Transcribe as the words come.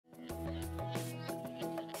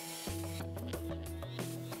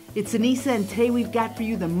It's Anissa, and today we've got for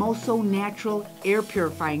you the Moso Natural Air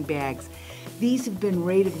Purifying Bags. These have been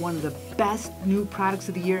rated one of the best new products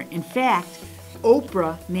of the year. In fact,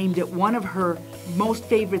 Oprah named it one of her most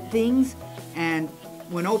favorite things, and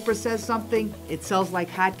when Oprah says something, it sells like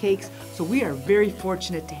hotcakes. So we are very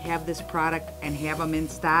fortunate to have this product and have them in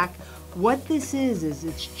stock. What this is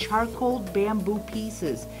it's charcoal bamboo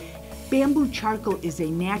pieces. Bamboo charcoal is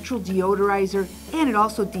a natural deodorizer, and it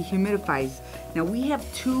also dehumidifies. Now we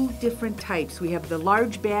have two different types. We have the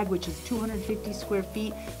large bag, which is 250 square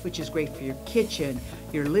feet, which is great for your kitchen,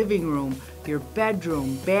 your living room, your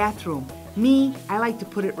bedroom, bathroom. Me, I like to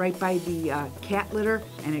put it right by the cat litter,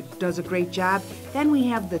 and it does a great job. Then we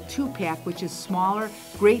have the 2-pack, which is smaller,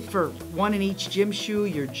 great for one in each gym shoe,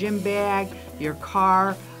 your gym bag, your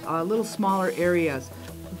car, little smaller areas.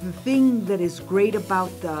 The thing that is great about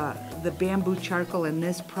the bamboo charcoal in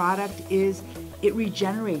this product is it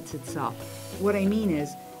regenerates itself. What I mean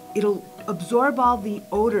is it'll absorb all the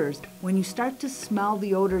odors. When you start to smell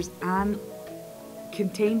the odors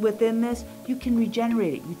contained within this, you can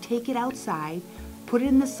regenerate it. You take it outside, put it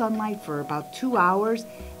in the sunlight for about 2 hours,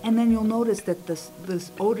 and then you'll notice that the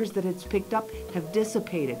odors that it's picked up have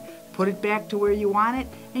dissipated. Put it back to where you want it,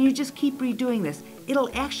 and you just keep redoing this. It'll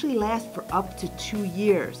actually last for up to 2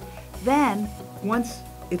 years. Then, once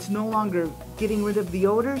it's no longer getting rid of the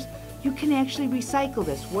odors, you can actually recycle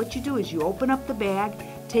this. What you do is you open up the bag,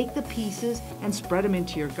 take the pieces, and spread them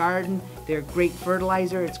into your garden. They're great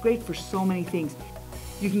fertilizer. It's great for so many things.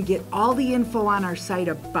 You can get all the info on our site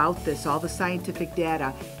about this, all the scientific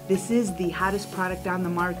data. This is the hottest product on the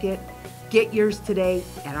market. Get yours today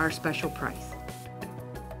at our special price.